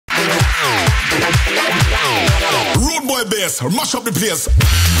boy bass, mash up the place.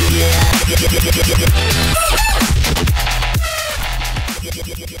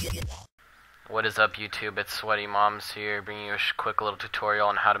 What is up, YouTube? It's Sweaty Moms here, bringing you a quick little tutorial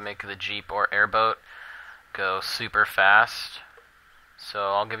on how to make the Jeep or airboat go super fast. So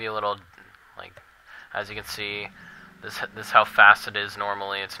I'll give you a little, like, as you can see, this is how fast it is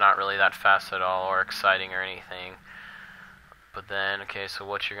normally. It's not really that fast at all or exciting or anything. But then, okay, so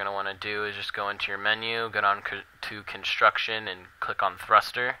what you're going to want to do is just go into your menu, go down to construction and click on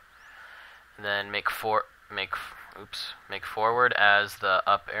thruster. And then make forward as the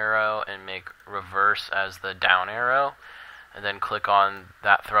up arrow and make reverse as the down arrow. And then click on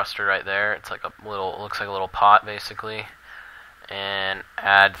that thruster right there. It's like a little, looks like a little pot basically. And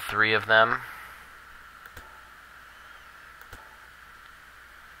add 3 of them.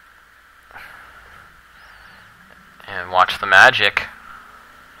 And watch the magic.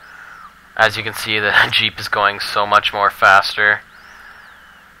 As you can see, the Jeep is going so much more faster.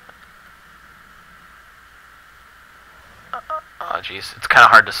 Oh jeez, it's kind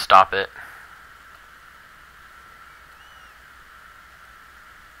of hard to stop it.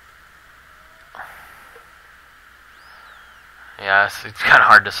 Yeah, it's kind of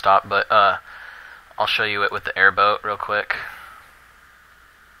hard to stop, but I'll show you it with the airboat real quick.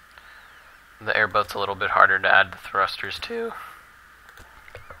 The airboat's a little bit harder to add the thrusters to.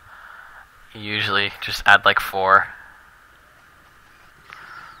 You usually just add like 4.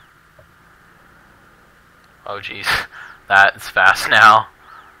 Oh geez, that's fast now.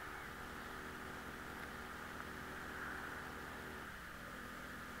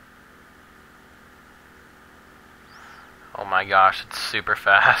 Oh my gosh, it's super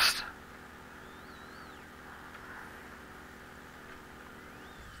fast.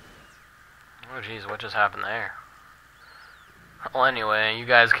 Oh geez, what just happened there? Well, anyway, you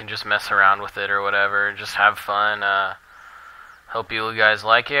guys can just mess around with it or whatever. Just have fun. Hope you guys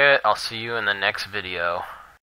like it. I'll see you in the next video.